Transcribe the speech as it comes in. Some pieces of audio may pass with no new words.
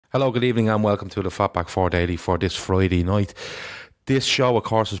Hello, good evening and welcome to the FB4 Daily for this Friday night. This show, of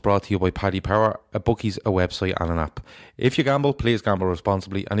course, is brought to you by Paddy Power, a bookies, a website and an app. If you gamble, please gamble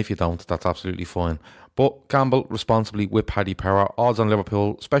responsibly, and if you don't, that's absolutely fine. But gamble responsibly with Paddy Power. Odds on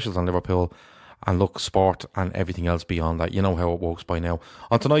Liverpool, specials on Liverpool, and look, sport and everything else beyond that. You know how it works by now.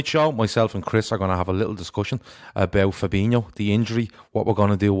 On tonight's show, myself and Chris are going to have a little discussion about Fabinho, the injury, what we're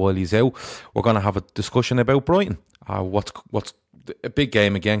going to do while he's out. We're going to have a discussion about Brighton. What's a big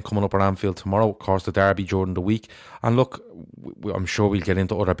game again coming up at Anfield tomorrow, of course, the derby during the week. And look, I'm sure we'll get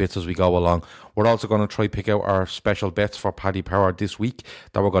into other bits as we go along. We're also going to try pick out our special bets for Paddy Power this week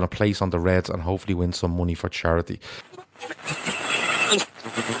that we're going to place on the Reds and hopefully win some money for charity.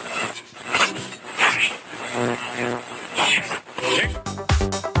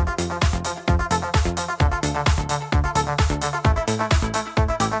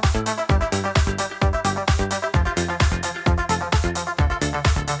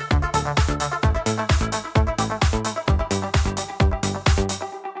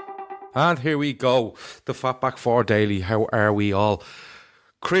 And here we go, the FB4 Daily. How are we all?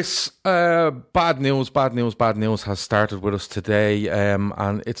 Chris, bad news has started with us today,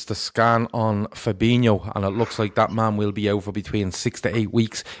 and it's the scan on Fabinho, and it looks like that man will be out for between 6 to 8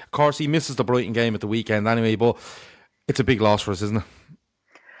 weeks. Of course, he misses the Brighton game at the weekend anyway, but it's a big loss for us, isn't it?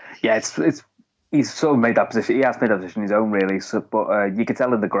 Yeah, he's sort of made that position. He has made that position his own, really. So, but you could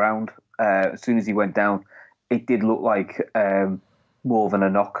tell in the ground, as soon as he went down, it did look like more than a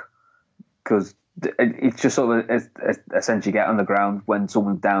knock. Because it's just sort of a sense you get on the ground when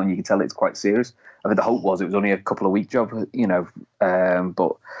someone's down, you can tell it's quite serious. I mean, the hope was it was only a couple of week job, you know.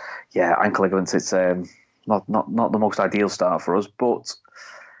 But yeah, ankle ligaments, it's not the most ideal start for us. But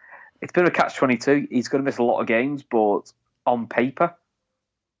it's a bit of a catch-22. He's going to miss a lot of games, but on paper,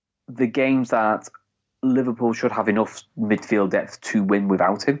 the games that Liverpool should have enough midfield depth to win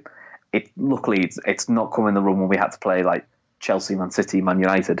without him. Luckily, it's not coming the run when we had to play like Chelsea, Man City, Man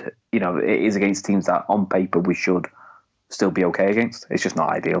United. You know, it is against teams that on paper we should still be okay against. It's just not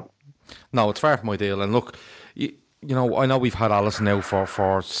ideal. No, it's far from ideal. And look, you know, I know we've had Alisson out for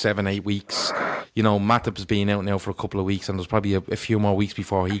 7-8 weeks. You know, Matip's been out now for a couple of weeks, and there's probably a few more weeks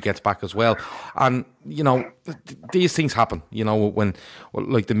before he gets back as well. And, you know, these things happen. You know, when,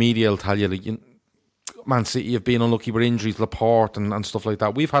 like, the media will tell you, like, Man City have been unlucky with injuries, Laporte and stuff like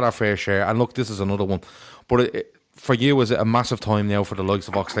that. We've had our fair share, and look, this is another one. But for you, is it a massive time now for the likes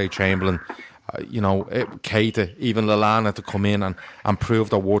of Oxlade-Chamberlain, Keita, even Lallana to come in and prove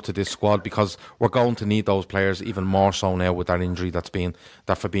their worth to this squad, because we're going to need those players even more so now with that injury that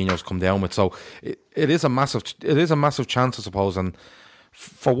Fabinho's come down with. So it is a massive chance, I suppose. And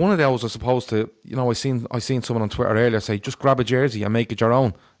for one of those, I suppose, to, you know, I seen someone on Twitter earlier say, just grab a jersey and make it your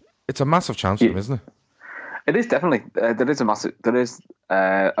own. It's a massive chance for them, isn't it? It is definitely. There is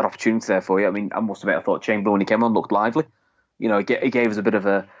an opportunity there for you. I mean, I must admit, I thought Chamberlain, when he came on, looked lively. You know, it gave us a bit of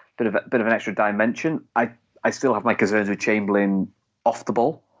an extra dimension. I still have my concerns with Chamberlain off the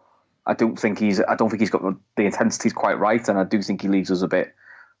ball. I don't think he's got the intensity's quite right, and I do think he leaves us a bit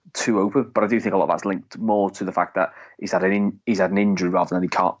too open. But I do think a lot of that's linked more to the fact that he's had an injury rather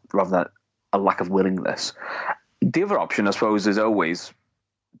than a lack of willingness. The other option, I suppose, is always,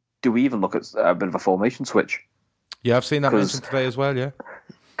 do we even look at a bit of a formation switch? Yeah, I've seen that mentioned today as well, yeah.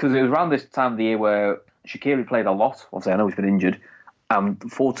 Because it was around this time of the year where Shaqiri played a lot. Obviously, I know he's been injured.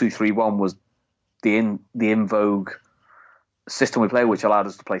 4-2-3-1 was the in vogue system we play, which allowed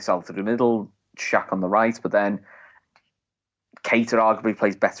us to play Salah through the middle, Shaq on the right, but then Keita arguably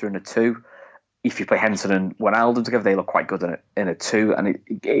plays better in a 2. If you play Henderson and Wijnaldum together, they look quite good in a 2, and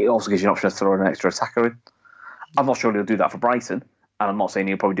it also gives you an option to throw an extra attacker in. I'm not sure he'll do that for Brighton, and I'm not saying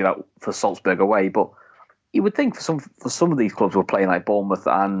he'll probably do that for Salzburg away, but you would think for some of these clubs who are playing like Bournemouth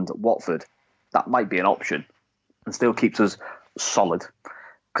and Watford, that might be an option and still keeps us solid.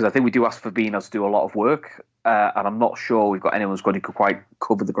 Because I think we do ask Fabinho to do a lot of work, and I'm not sure we've got anyone who's going to quite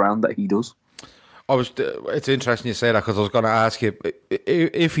cover the ground that he does. It's interesting you say that, because I was going to ask you,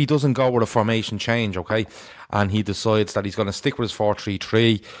 if he doesn't go with a formation change, okay, and he decides that he's going to stick with his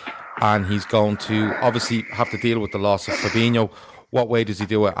 4-3-3, and he's going to obviously have to deal with the loss of Fabinho, what way does he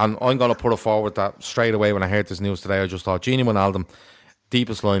do it? And I'm going to put it forward that straight away when I heard this news today, I just thought, Gini Wijnaldum,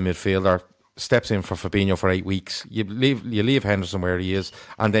 deepest line midfielder, steps in for Fabinho for 8 weeks. You leave Henderson where he is,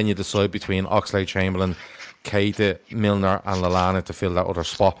 and then you decide between Oxlade-Chamberlain, Keita, Milner and Lallana to fill that other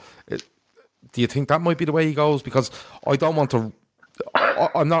spot. Do you think that might be the way he goes? Because I don't want to...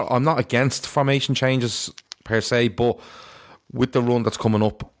 I'm not against formation changes per se, but with the run that's coming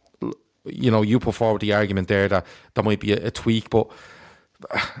up, you know, you put forward the argument there that there might be a tweak, but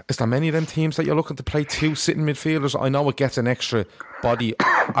is there many of them teams that you're looking to play 2 sitting midfielders? I know it gets an extra body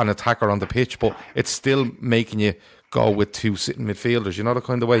an attacker on the pitch, but it's still making you go with two sitting midfielders. You know the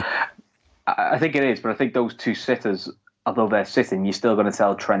kind of way. I think it is, but I think those two sitters, although they're sitting, you're still going to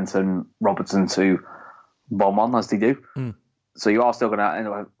tell Trent and Robertson to bomb on as they do. So you are still going to end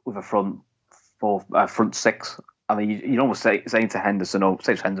up with a front six. I mean, you'd almost say to Henderson or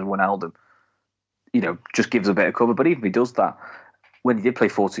say to Henderson Wijnaldum, just gives a bit of cover. But even if he does that, when he did play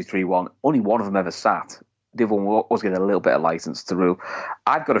 4-2-3-1, only one of them ever sat. The other one was getting a little bit of license to rule.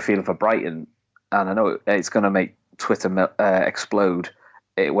 I've got a feeling for Brighton, and I know it's going to make Twitter explode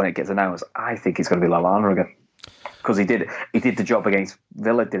when it gets announced. I think it's going to be Lallana again, because he did the job against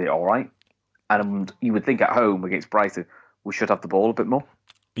Villa, did it all right, and you would think at home against Brighton we should have the ball a bit more.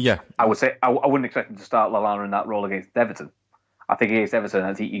 Yeah, I would say I wouldn't expect him to start Lallana in that role against Everton. I think against Everton,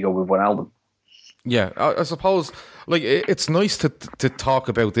 I think you go with Wijnaldum. Yeah, I suppose it's nice to talk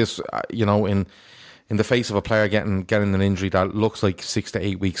about this, in the face of a player getting an injury that looks like 6 to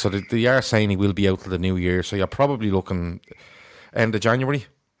 8 weeks. So they are saying he will be out till the new year. So you're probably looking end of January,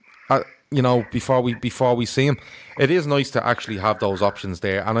 before we see him. It is nice to actually have those options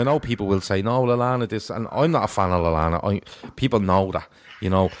there. And I know people will say, no, Lallana this, and I'm not a fan of Lallana. People know that,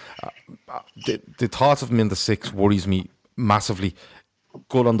 the thought of him in the six worries me massively.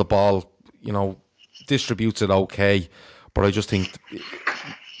 Good on the ball, distributes it okay, but I just think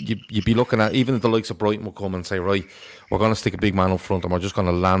you'd be looking at, even if the likes of Brighton will come and say, right, we're going to stick a big man up front and we're just going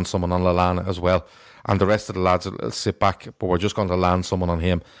to land someone on Lallana as well, and the rest of the lads will sit back, but we're just going to land someone on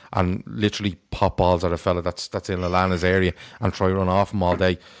him and literally pop balls at a fella that's in Lallana's area and try run off him all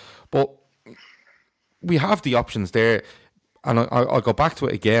day. But we have the options there, and I'll go back to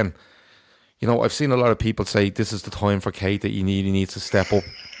it again. I've seen a lot of people say this is the time for Keita, he needs to step up.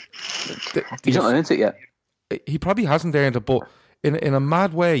 He's not into it yet. He probably hasn't earned it, but in a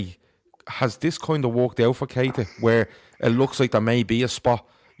mad way, has this kind of worked out for Keita, where it looks like there may be a spot?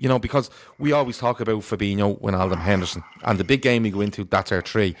 Because we always talk about Fabinho, Wijnaldum, Henderson, and the big game we go into, that's our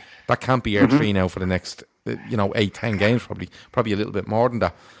three. That can't be our three now for the next 8-10 games, probably a little bit more than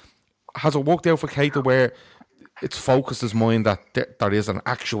that. Has it worked out for Keita where it's focused his mind that there is an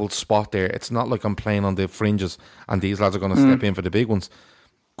actual spot there? It's not like I'm playing on the fringes and these lads are going to step in for the big ones.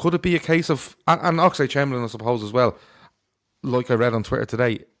 Could it be a case of, and Oxlade-Chamberlain I suppose as well, like I read on Twitter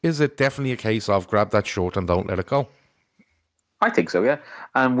today, is it definitely a case of grab that shirt and don't let it go? I think so, yeah.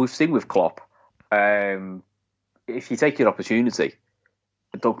 And we've seen with Klopp, if you take your opportunity,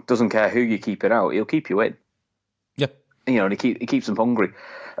 it doesn't care who you keep it out, he'll keep you in. Yeah. And he keeps them hungry.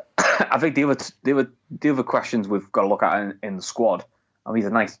 I think the other questions we've got to look at in the squad, I mean, these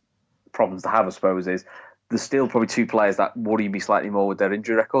are nice problems to have, I suppose, is there's still probably two players that worry me slightly more with their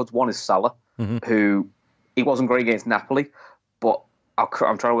injury records. One is Salah, who he wasn't great against Napoli, but I'm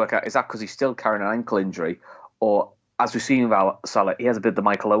trying to work out, is that because he's still carrying an ankle injury, or as we've seen with Salah, he has a bit of the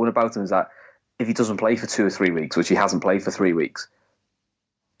Michael Owen about him, is that if he doesn't play for 2 or 3 weeks, which he hasn't played for 3 weeks,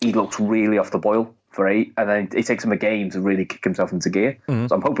 he looks really off the boil for 8, and then it takes him a game to really kick himself into gear. So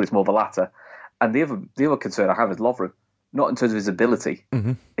I'm hoping it's more the latter. And the other concern I have is Lovren, not in terms of his ability,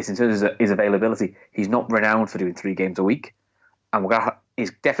 it's in terms of his availability. He's not renowned for doing 3 games a week, and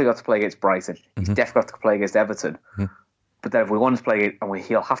he's definitely got to play against Brighton. He's definitely got to play against Everton. But then if we want to play,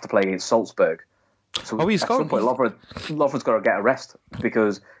 he'll have to play against Salzburg. So at some point, Lovren's got to get a rest,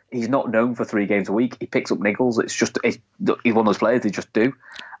 because he's not known for 3 games a week. He picks up niggles. He's one of those players, they just do.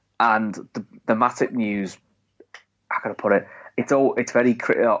 And the Matip news, how can I put it? It's very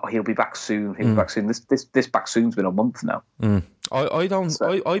critical. He'll be back soon. He'll be back soon. This back soon's been a month now.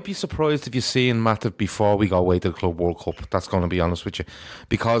 I'd be surprised if you see Matip before we go away to the Club World Cup. That's going to be honest with you,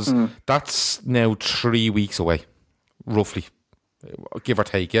 because that's now 3 weeks away, roughly, give or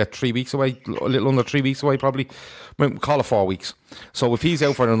take. Yeah, 3 weeks away, a little under 3 weeks away, probably. Call it 4 weeks. So if he's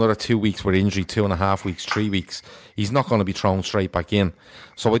out for another 2 weeks with injury, 2.5 weeks, 3 weeks, he's not going to be thrown straight back in.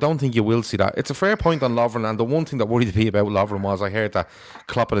 So I don't think you will see that. It's a fair point on Lovren, and the one thing that worried me about Lovren was I heard that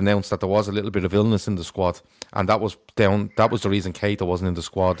Klopp had announced that there was a little bit of illness in the squad, and that was the reason Keita wasn't in the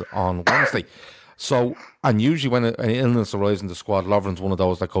squad on Wednesday. So, and usually when an illness arrives in the squad, Lovren's one of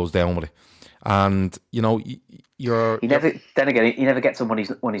those that goes down with it. And he never gets him when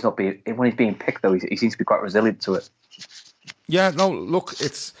he's being picked, though. He seems to be quite resilient to it. Yeah, no, look,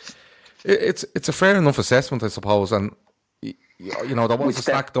 it's a fair enough assessment, I suppose, and there was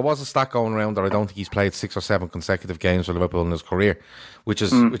a stat going around that I don't think he's played 6 or 7 consecutive games for Liverpool in his career, which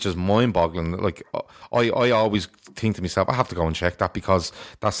is mind-boggling. Like I always think to myself, I have to go and check that, because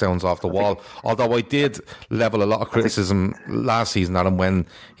that sounds off the wall. Although I did level a lot of criticism last season at him when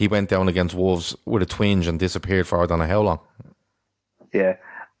he went down against Wolves with a twinge and disappeared for I don't know how long. Yeah,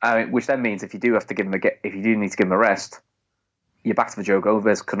 which then means if you do need to give him a rest, you're back to the Joe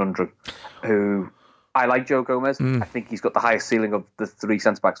Gomez conundrum, who I like Joe Gomez. I think he's got the highest ceiling of the three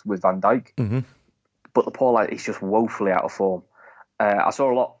centre-backs with Van Dijk. But the poor lad, he's just woefully out of form. I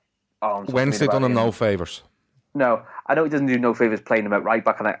saw a lot on Wednesday done him no favours. No, I know he doesn't do no favours playing him at right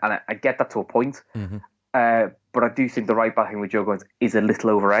back, and I get that to a point. But I do think the right backing with Joe Gomez is a little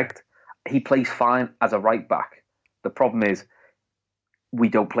over-egged. He plays fine as a right back. The problem is we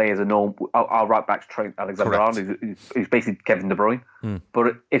don't play as a normal. Our right back's Trent Alexander-Arnold, who's basically Kevin De Bruyne.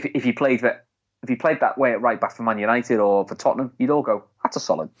 But if he played that way at right back for Man United or for Tottenham, you'd all go, that's a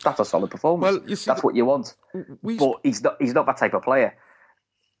solid performance. Well, you see, that's what you want. But he's not that type of player.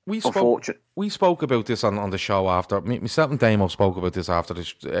 We spoke about this on the show after. Myself and Damo spoke about this after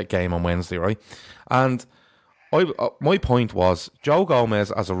this game on Wednesday, right? And my point was Joe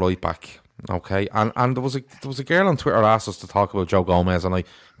Gomez as a right back, okay? And there was a girl on Twitter asked us to talk about Joe Gomez, and I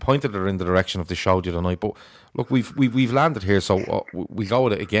pointed her in the direction of the show the other night. But look, we've landed here, so we go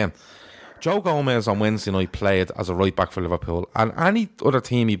with it again. Joe Gomez on Wednesday night played as a right back for Liverpool, and any other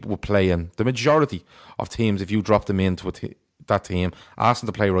team he would play in, the majority of teams, if you dropped him into that team, asked him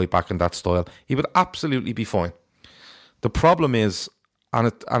to play right back in that style, he would absolutely be fine. The problem is, and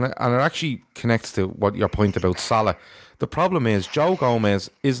it actually connects to what your point about Salah. The problem is Joe Gomez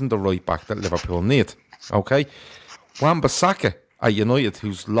isn't the right back that Liverpool need. Okay, Wan-Bissaka at United,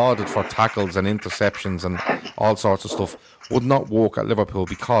 who's lauded for tackles and interceptions and all sorts of stuff, would not work at Liverpool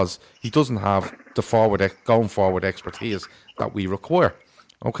because he doesn't have the going forward expertise that we require.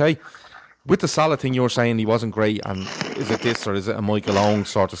 Okay, with the Salah thing, you're saying he wasn't great, and is it this or is it a Michael Owen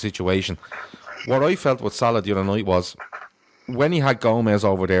sort of situation? What I felt with Salah the other night was when he had Gomez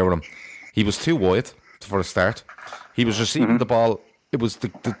over there with him, he was too wide for a start. He was receiving the ball. It was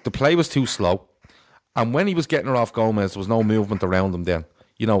the play was too slow, and when he was getting her off Gomez, there was no movement around him. Then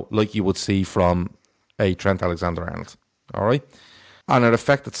like you would see from a Trent Alexander-Arnold. All right, and it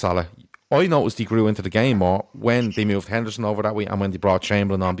affected Salah. I noticed he grew into the game more when they moved Henderson over that way and when they brought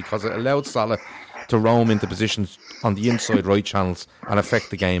Chamberlain on, because it allowed Salah to roam into positions on the inside right channels and affect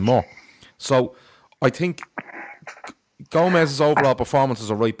the game more. So I think Gomez's overall performance as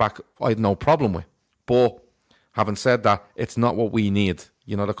a right back, I had no problem with. But having said that, it's not what we need.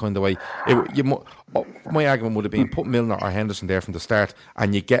 The kind of way. My argument would have been put Milner or Henderson there from the start,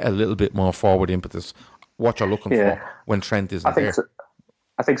 and you get a little bit more forward impetus. What you're looking for when Trent isn't there.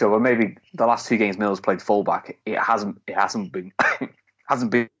 I think so. Well, maybe the last two games Milner's played fullback, it hasn't been hasn't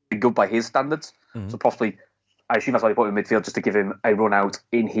been good by his standards. So possibly, I assume that's why he put him in midfield, just to give him a run out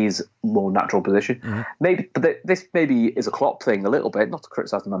in his more natural position. Maybe, but this maybe is a Klopp thing a little bit. Not to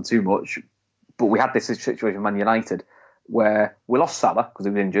criticise the man too much, but we had this situation with Man United where we lost Salah because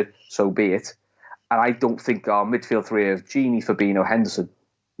he was injured. So be it. And I don't think our midfield three of Gini, Fabinho, Henderson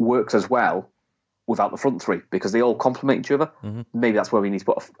works as well without the front three, because they all complement each other. Maybe that's where we need to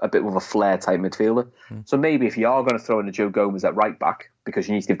put a bit of a flair type midfielder. So maybe if you are going to throw in a Joe Gomez at right back because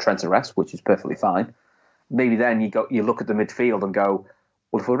you need to give Trent a rest, which is perfectly fine, maybe then you look at the midfield and go,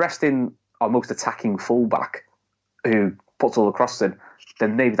 well, if we're resting our most attacking fullback who puts all the crosses in,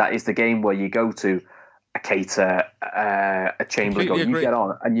 then maybe that is the game where you go to a Keita, a Chamberlain, you get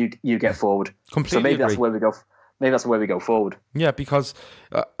on and you get forward. Completely so maybe agree. That's where we go. Maybe that's the way we go forward. Yeah, because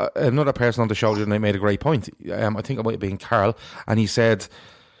another person on the show the other night made a great point. I think it might have been Carl, and he said,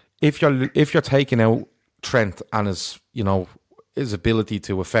 if you're taking out Trent and his ability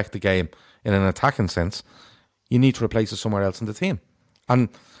to affect the game in an attacking sense, you need to replace it somewhere else in the team. And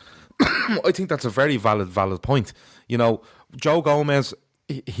I think that's a very valid point. Joe Gomez,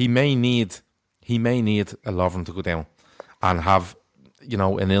 he may need a Lovren to go down and have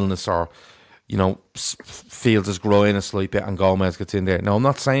an illness, or feels his groin a slight bit and Gomez gets in there. Now, I'm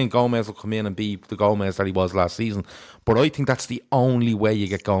not saying Gomez will come in and be the Gomez that he was last season, but I think that's the only way you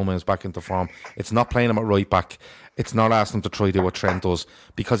get Gomez back into form. It's not playing him at right back. It's not asking him to try to do what Trent does,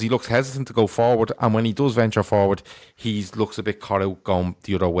 because he looks hesitant to go forward, and when he does venture forward, he looks a bit caught out going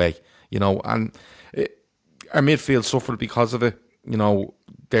the other way. And our midfield suffered because of it.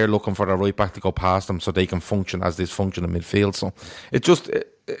 They're looking for the right back to go past them so they can function as this function in midfield. So it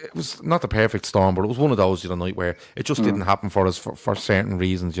was not the perfect storm, but it was one of those night where it just didn't happen for us for certain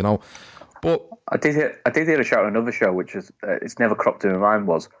reasons, But I did hear a shout on another show, which is it's never cropped in my mind,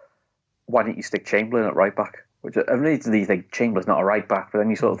 was, why didn't you stick Chamberlain at right back? Which I really think Chamberlain's not a right back, but then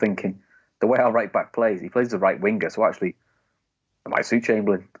you're sort of thinking the way our right back plays, he plays the right winger, so actually it might suit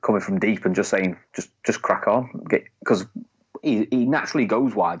Chamberlain coming from deep and just saying just crack on, because he naturally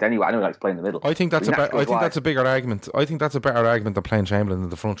goes wide anyway. I know he likes playing in the middle. I think that's a bigger argument. I think that's a better argument than playing Chamberlain in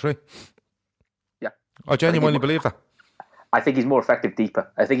the front three. Yeah, I genuinely believe that. I think he's more effective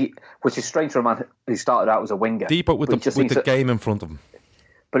deeper. I think, which is strange for a man who started out as a winger. Deeper with the game in front of him.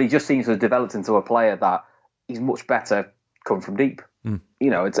 But he just seems to have developed into a player that he's much better coming from deep.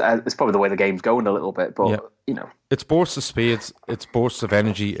 It's probably the way the game's going a little bit, but it's bursts of speed, it's bursts of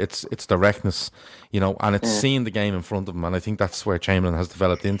energy, it's directness, and it's seeing the game in front of him, and I think that's where Chamberlain has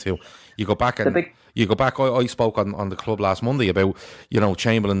developed into. You go back. I spoke on the club last Monday about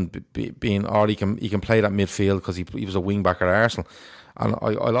Chamberlain being, or he can play that midfield because he was a wing back at Arsenal, and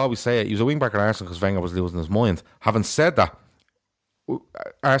I'll always say it. He was a wing back at Arsenal because Wenger was losing his mind. Having said that,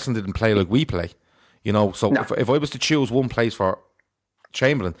 Arsenal didn't play like we play, So no. If I was to choose one place for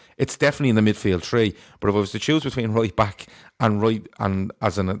Chamberlain, it's definitely in the midfield three. But if I was to choose between right back and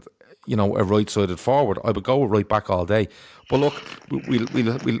as in a right-sided forward, I would go with right back all day. But look,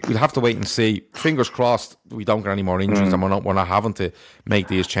 we'll have to wait and see. Fingers crossed we don't get any more injuries and we're not having to make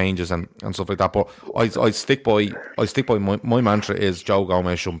these changes and stuff like that. But I stick by my mantra is Joe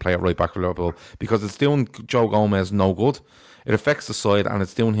Gomez shouldn't play at right back for Liverpool because it's doing Joe Gomez no good. It affects the side and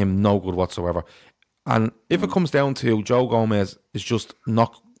it's doing him no good whatsoever. And if it comes down to Joe Gomez is just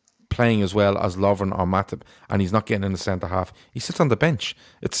not playing as well as Lovren or Matip, and he's not getting in the centre half, he sits on the bench.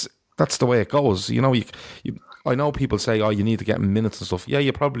 That's the way it goes. I know people say, "Oh, you need to get him minutes and stuff." Yeah,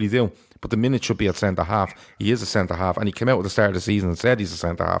 you probably do, but the minutes should be at centre half. He is a centre half, and he came out at the start of the season and said he's a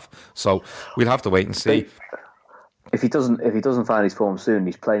centre half. So we'll have to wait and see. If he doesn't find his form soon,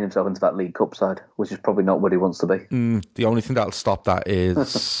 he's playing himself into that League Cup side, which is probably not what he wants to be. The only thing that'll stop that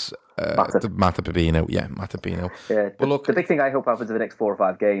is Matip being out. Yeah, Matip being out. Yeah, but look, the big thing I hope happens in the next 4 or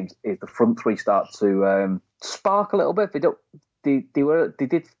 5 games is the front three start to spark a little bit. They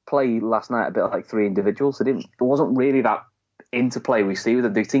did play last night a bit like 3 individuals. It wasn't really that interplay we see with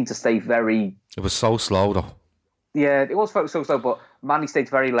them. They seemed to stay very. It was so slow though. Yeah, it was so slow. But Manny stayed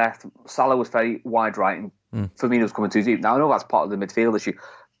very left. Salah was very wide right, and Fabinho was coming too deep. Now I know that's part of the midfield issue,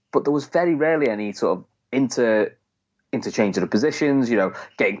 but there was very rarely any sort of interchange of the positions.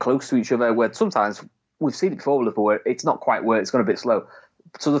 Getting close to each other. Where sometimes we've seen it before, where it's not quite where it's going a bit slow.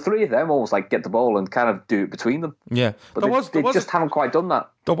 So the 3 of them almost get the ball and kind of do it between them. Yeah, but they just haven't quite done that.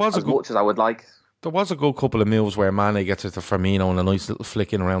 Much as I would like. There was a good couple of moves where Mane gets it to Firmino and a nice little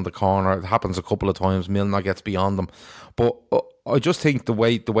flick in around the corner. It happens a couple of times. Milner gets beyond them, but I just think the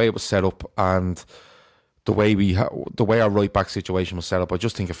way it was set up and the way our right back situation was set up, I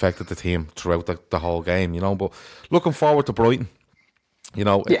just think affected the team throughout the whole game. But looking forward to Brighton.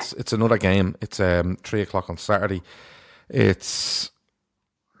 It's another game. It's 3:00 on Saturday. It's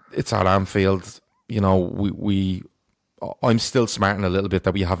at Anfield. I'm still smarting a little bit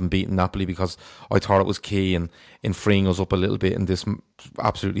that we haven't beaten Napoli because I thought it was key in freeing us up a little bit in this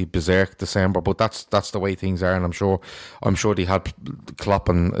absolutely berserk December. But that's the way things are, and I'm sure they had Klopp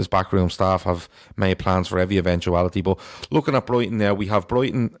and his backroom staff have made plans for every eventuality. But looking at Brighton now, we have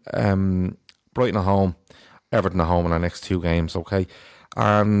Brighton at home, Everton at home in our next 2 games. Okay,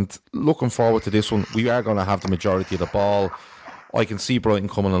 and looking forward to this one, we are going to have the majority of the ball. I can see Brighton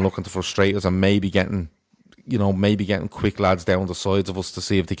coming and looking to frustrate us and maybe getting quick lads down the sides of us to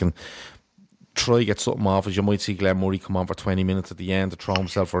see if they can try get something off. As you might see Glenn Murray come on for 20 minutes at the end to throw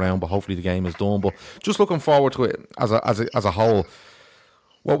himself around, but hopefully the game is done. But just looking forward to it as a whole.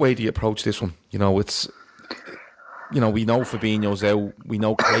 What way do you approach this one? We know Fabinho's out. We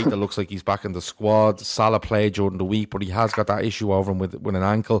know Keita looks like he's back in the squad. Salah played during the week, but he has got that issue over him with an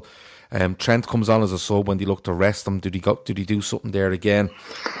ankle. Trent comes on as a sub when they look to rest him. Did he do something there again?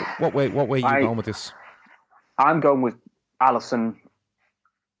 What way are you going with this? I'm going with Alisson,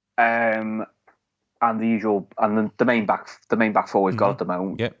 and the usual, and the main back four we've got at the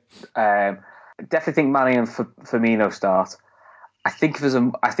moment. Yeah. Definitely think Mane and Firmino start. I think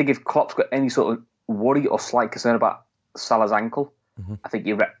if Klopp's got any sort of worry or slight concern about Salah's ankle, I think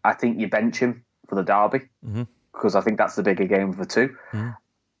you bench him for the derby because I think that's the bigger game of the 2.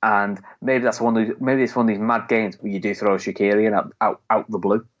 And maybe it's one of these mad games where you do throw Shaqiri in out the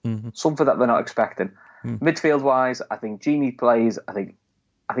blue, something that they're not expecting. Midfield wise, I think Gini plays. I think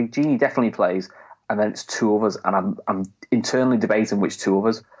Gini definitely plays, and then it's 2 others, and I'm internally debating which 2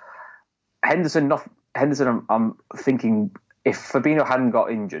 others. Henderson. I'm thinking if Fabinho hadn't got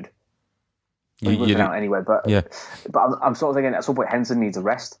injured, he would have been out anyway. But I'm sort of thinking at some point Henderson needs a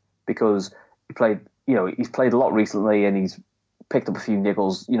rest because he's played a lot recently and he's picked up a few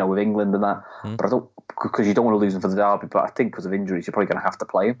niggles, with England and that. But I don't, because you don't want to lose him for the derby. But I think because of injuries, you're probably going to have to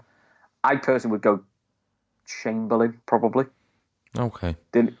play him. I personally would go Chamberlain, probably. Okay.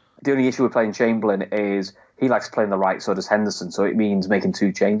 The only issue with playing Chamberlain is he likes to play on the right, so does Henderson. So it means making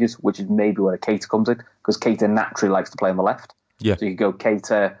 2 changes, which is maybe where Keita comes in, because Keita naturally likes to play on the left. Yeah. So you could go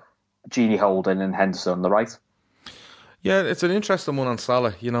Keita, Gini Holding, and Henderson on the right. Yeah, it's an interesting one on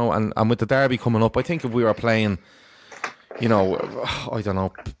Salah, and with the derby coming up, I think if we were playing, I don't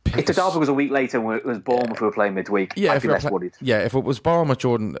know. If the derby was a week later and it was Bournemouth who were playing midweek, I'd be less worried. Yeah, if it was Bournemouth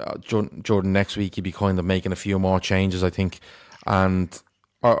Jordan next week, you'd be kind of making a few more changes, I think, and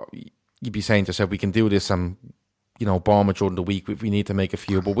you'd be saying to yourself, we can do this, and Bournemouth Jordan the week, we need to make a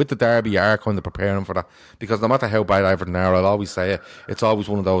few. But with the derby, you are kind of preparing for that, because no matter how bad Everton are, I'll always say it's always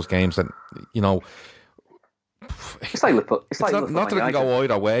one of those games that It's like Liverpool. It's like not that it can go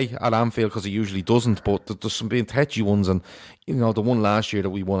either way at Anfield, because it usually doesn't. But there's some being touchy ones, and the one last year that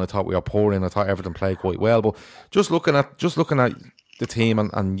we won, I thought we were poor in. I thought Everton played quite well. But just looking at the team,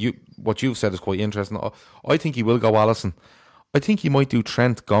 and what you've said is quite interesting. I think he will go Alisson. I think he might do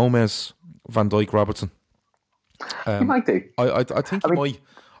Trent, Gomez, Van Dijk, Robertson. He might do. I think he might.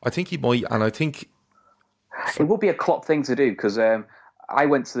 I think he might, and I think it would be a Klopp thing to do, because I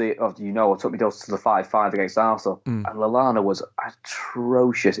went to I took my daughter to the 5-5 against Arsenal, and Lallana was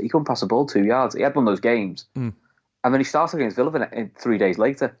atrocious. He couldn't pass the ball 2 yards. He had one of those games, and then he started against Villa 3 days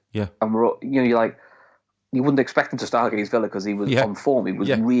later. Yeah, and you're like, you wouldn't expect him to start against Villa because he was on form. He was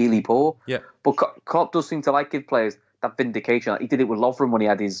really poor. Yeah, but Klopp does seem to like give players that vindication. He did it with Lovren when he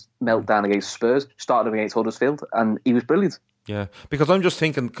had his meltdown against Spurs. Started him against Huddersfield, and he was brilliant. Yeah, because I'm just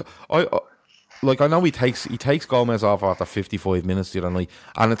thinking, I know he takes Gomez off after 55 minutes the other night,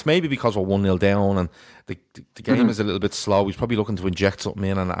 and it's maybe because we're 1-0 down and the game is a little bit slow. He's probably looking to inject something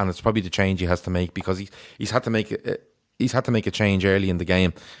in, and it's probably the change he has to make, because he's had to make a change early in the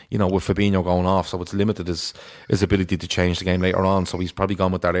game, with Fabinho going off, so it's limited his ability to change the game later on. So he's probably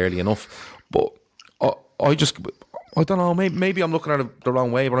gone with that early enough. But I don't know, maybe I'm looking at it the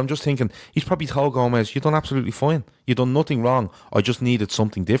wrong way, but I'm just thinking he's probably told Gomez, you've done absolutely fine. You've done nothing wrong. I just needed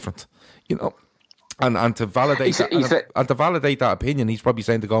something different, And to validate that opinion, he's probably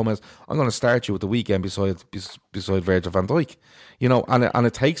saying to Gomez, I'm going to start you at the weekend beside Virgil van Dijk. And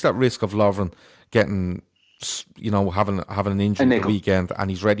it takes that risk of Lovren getting, having an injury at the weekend, and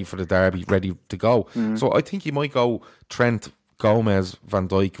he's ready for the derby, ready to go. So I think he might go Trent, Gomez, Van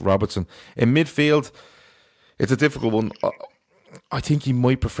Dijk, Robertson. In midfield, it's a difficult one. I think he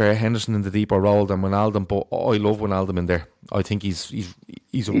might prefer Henderson in the deeper role than Wijnaldum, but I love Wijnaldum in there. I think he's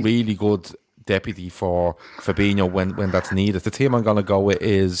a really good deputy for Fabinho when that's needed. The team I'm going to go with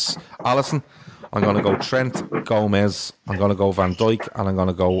is Alisson. I'm going to go Trent, Gomez. I'm going to go Van Dijk, and I'm going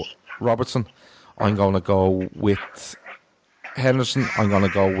to go Robertson. I'm going to go with Henderson. I'm going to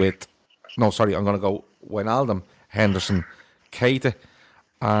go Wijnaldum, Henderson, Keita,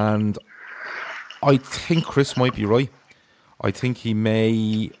 and I think Chris might be right. I think he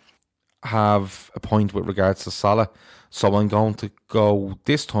may have a point with regards to Salah. So I'm going to go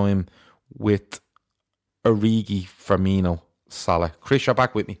this time with Origi, Firmino, Salah. Chris, you're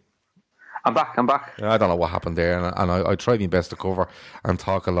back with me? I'm back. I don't know what happened there, and I tried my best to cover and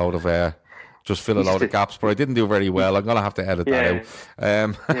talk a load of... just fill a load of gaps, but I didn't do very well. I'm going to have to edit that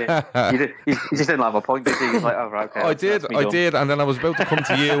out. You just didn't have a point, did you? Like, oh, right, okay, I did, and then I was about to come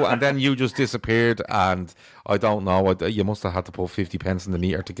to you, and then you just disappeared, and I don't know. You must have had to put 50 pence in the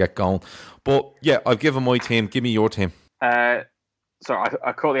meter to get going. But yeah, I've given my team. Give me your team. So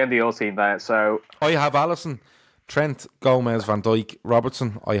I caught the end of your team there. So I have Alisson, Trent, Gomez, Van Dijk,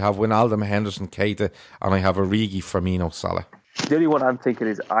 Robertson. I have Wijnaldum, Henderson, Keita, and I have Origi, Firmino, Salah. The only one I'm thinking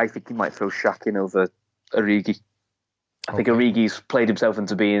is I think he might throw Shaq in over Origi. I think Origi's played himself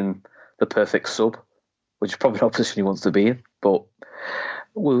into being the perfect sub, which is probably not a position he wants to be in. But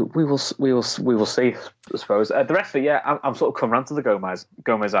we will see, I suppose. The rest of it, I'm sort of coming around to the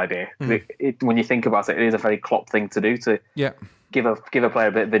Gomez idea. When you think about it, it is a very Klopp thing to do, to give a player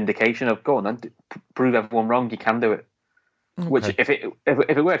a bit of vindication of, go on then, prove everyone wrong, you can do it. Okay. Which if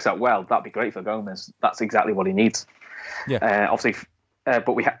it works out well, that'd be great for Gomez. That's exactly what he needs. Yeah. Obviously, but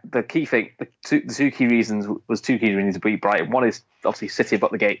the key thing, the two key reasons to beat Brighton. One is obviously City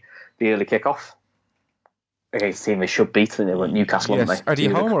got the early kickoff against a team they should beat, and they were Newcastle. Yes. Are they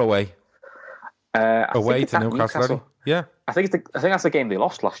home or away? Away to Newcastle. Yeah. I think that's the game they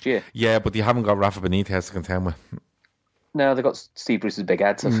lost last year. Yeah, but they haven't got Rafa Benitez to contend with. No, they've got Steve Bruce's big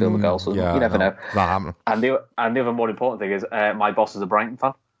head to fill the goal, so you never know. Not happening. And the other more important thing is my boss is a Brighton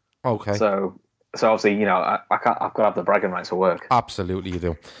fan. Okay. So obviously, I've got to have the bragging rights for work. Absolutely, you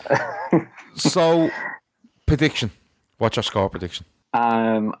do. So, prediction. What's your score prediction?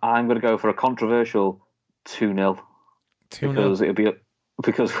 I'm going to go for a controversial 2-0. 2-0? Because it'd be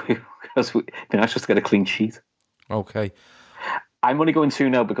nice just to get a clean sheet. Okay. I'm only going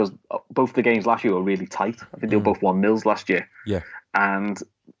 2-0 because both the games last year were really tight. I think they were both 1-0s last year. Yeah. And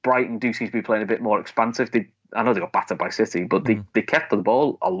Brighton do seem to be playing a bit more expansive. I know they got battered by City, but they kept the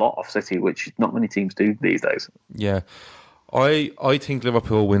ball a lot off City, which not many teams do these days. Yeah. I think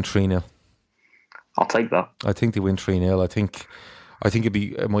Liverpool win 3-0. I'll take that. I think they win 3-0. I think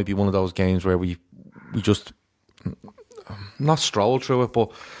it might be one of those games where we just not stroll through it,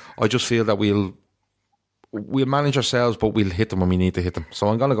 but I just feel that we'll manage ourselves, but we'll hit them when we need to hit them. So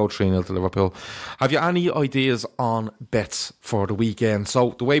I'm going to go 3-0 to Liverpool. Have you any ideas on bets for the weekend?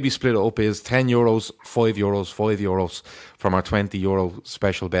 So the way we split it up is €10, €5, €5 from our €20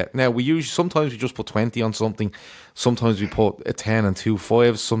 special bet. Now, sometimes we just put 20 on something. Sometimes we put a 10 and 2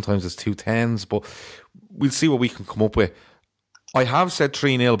 5s. Sometimes it's 2 10s, but we'll see what we can come up with. I have said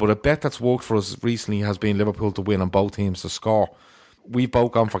 3-0, but a bet that's worked for us recently has been Liverpool to win and both teams to score. We've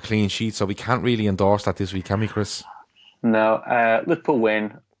both gone for clean sheets, so we can't really endorse that this week, can we, Chris? No. Liverpool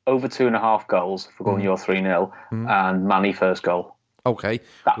win, over 2.5 goals for going your 3-0, and Manny first goal. Okay.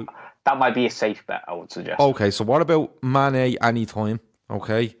 That might be a safe bet, I would suggest. Okay, so what about Mane anytime?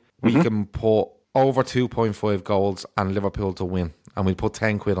 Okay. We can put over 2.5 goals and Liverpool to win, and we'll put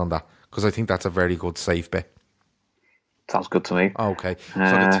 10 quid on that, because I think that's a very good safe bet. Sounds good to me. Okay. So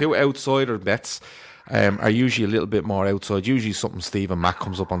the two outsider bets are usually a little bit more outside. Usually something Stephen Mack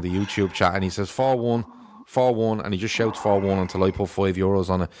comes up on the YouTube chat and he says 4-1, 4-1, and he just shouts 4-1 until I put €5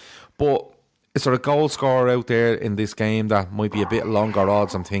 on it. But is there a goal scorer out there in this game that might be a bit longer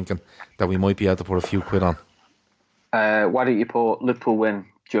odds, I'm thinking, that we might be able to put a few quid on? Why don't you put Liverpool win,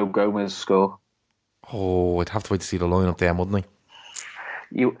 Joe Gomez score? Oh, I'd have to wait to see the line up there, wouldn't I?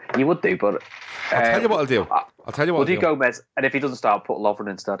 You would do, but... I'll tell you what I'll do. We'll do Gomez, and if he doesn't start, put Lovren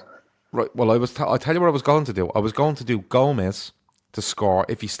instead. Right, well, I'll tell you what I was going to do. I was going to do Gomez to score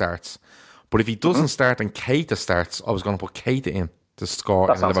if he starts. But if he doesn't start and Keita starts, I was going to put Keita in to score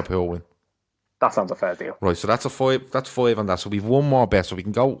and Liverpool win. That sounds a fair deal. Right, so that's 5 on that. So we've one more bet, so we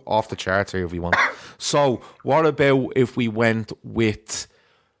can go off the charts here if we want. So what about if we went with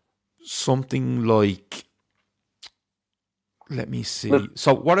something like... Let me see.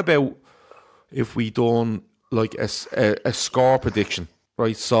 So what about if we done like a score prediction,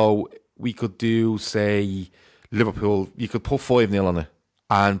 right? So we could do, say, Liverpool. You could put 5-0 on it,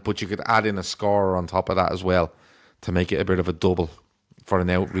 but you could add in a scorer on top of that as well to make it a bit of a double for an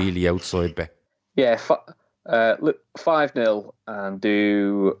really outside bet. Yeah, 5-0 and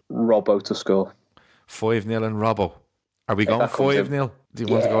do Robbo to score. 5-0 and Robbo. Are we going 5-0? Do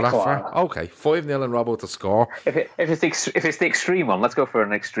you want to go that far? Okay, 5-0 and Robbo to score. If it's the extreme one, let's go for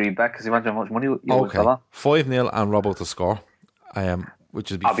an extreme bet, because imagine how much money you'll win for that. 5-0 and Robbo to score,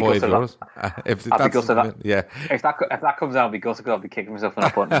 which would be €5. If that comes out, I'll be gutted, because I'll be kicking myself in the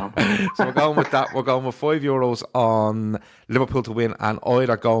butt now. So we're going with that. We're going with €5 on Liverpool to win and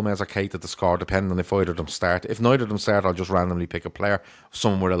either Gomez or Keita to score, depending on if either of them start. If neither of them start, I'll just randomly pick a player,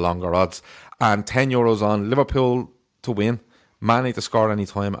 someone with a longer odds. And €10 on Liverpool to win, Mane to score any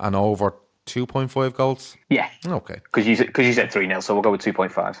time, and over 2.5 goals. Yeah. Okay. Because you said 3-0, so we'll go with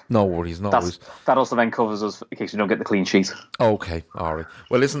 2.5. No worries. That also then covers us in case we don't get the clean sheet. Okay. All right.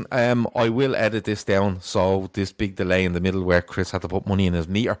 Well, listen. I will edit this down, so this big delay in the middle where Chris had to put money in his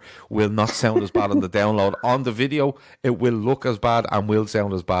meter will not sound as bad on the download. On the video, it will look as bad and will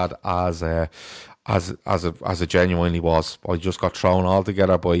sound as bad as it genuinely was. I just got thrown all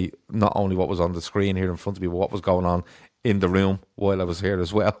together by not only what was on the screen here in front of me, but what was going on in the room while I was here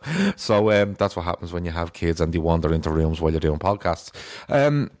as well. So that's what happens when you have kids and you wander into rooms while you're doing podcasts.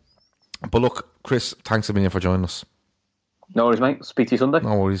 But look, Chris, thanks a million for joining us. No worries, mate. Speak to you Sunday.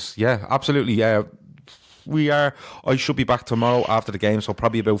 No worries. Yeah, absolutely. Yeah, I should be back tomorrow after the game, so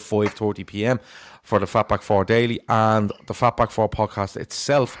probably about 5:30 p.m. for the FB4 Daily, and the FB4 podcast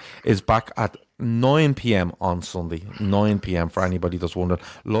itself is back at 9 p.m. on Sunday. 9 p.m. for anybody that's wondering.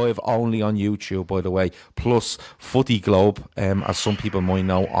 Live only on YouTube, by the way. Plus Footy Globe, as some people might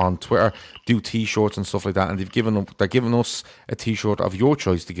know, on Twitter, do t-shirts and stuff like that, and they're giving us a t-shirt of your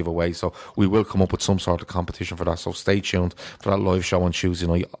choice to give away, so we will come up with some sort of competition for that, so stay tuned for that live show on Tuesday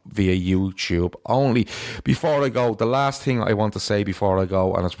night via YouTube only. Before I go, the last thing I want to say before I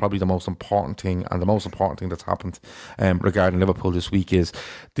go, and it's probably the most important thing, and the most important thing that's happened regarding Liverpool this week, is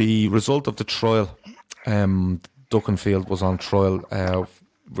the result of the trial. Duckenfield was on trial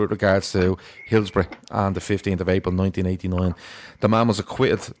with regards to Hillsborough on the 15th of April 1989. The man was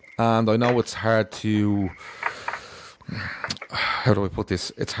acquitted, and I know it's hard to... How do I put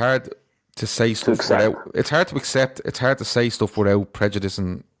this? It's hard to say stuff without... It's hard to accept. It's hard to say stuff without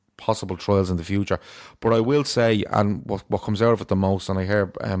prejudicing possible trials in the future. But I will say, and what comes out of it the most, and I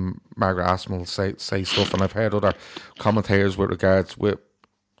hear Margaret Aspinall say stuff, and I've heard other commentators with regards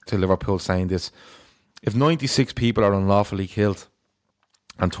to Liverpool saying this: if 96 people are unlawfully killed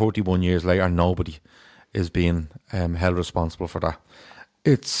and 31 years later nobody is being held responsible for that.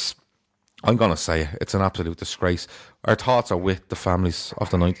 I'm going to say it's an absolute disgrace. Our thoughts are with the families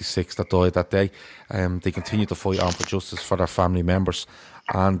of the 96 that died that day. They continue to fight on for justice for their family members.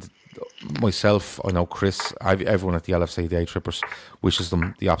 And myself, I know Chris, everyone at the LFC Day Trippers wishes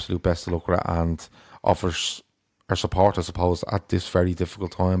them the absolute best of luck with it and offers our support, I suppose, at this very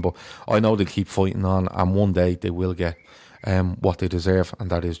difficult time. But I know they'll keep fighting on, and one day they will get what they deserve,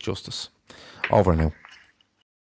 and that is justice. Over now.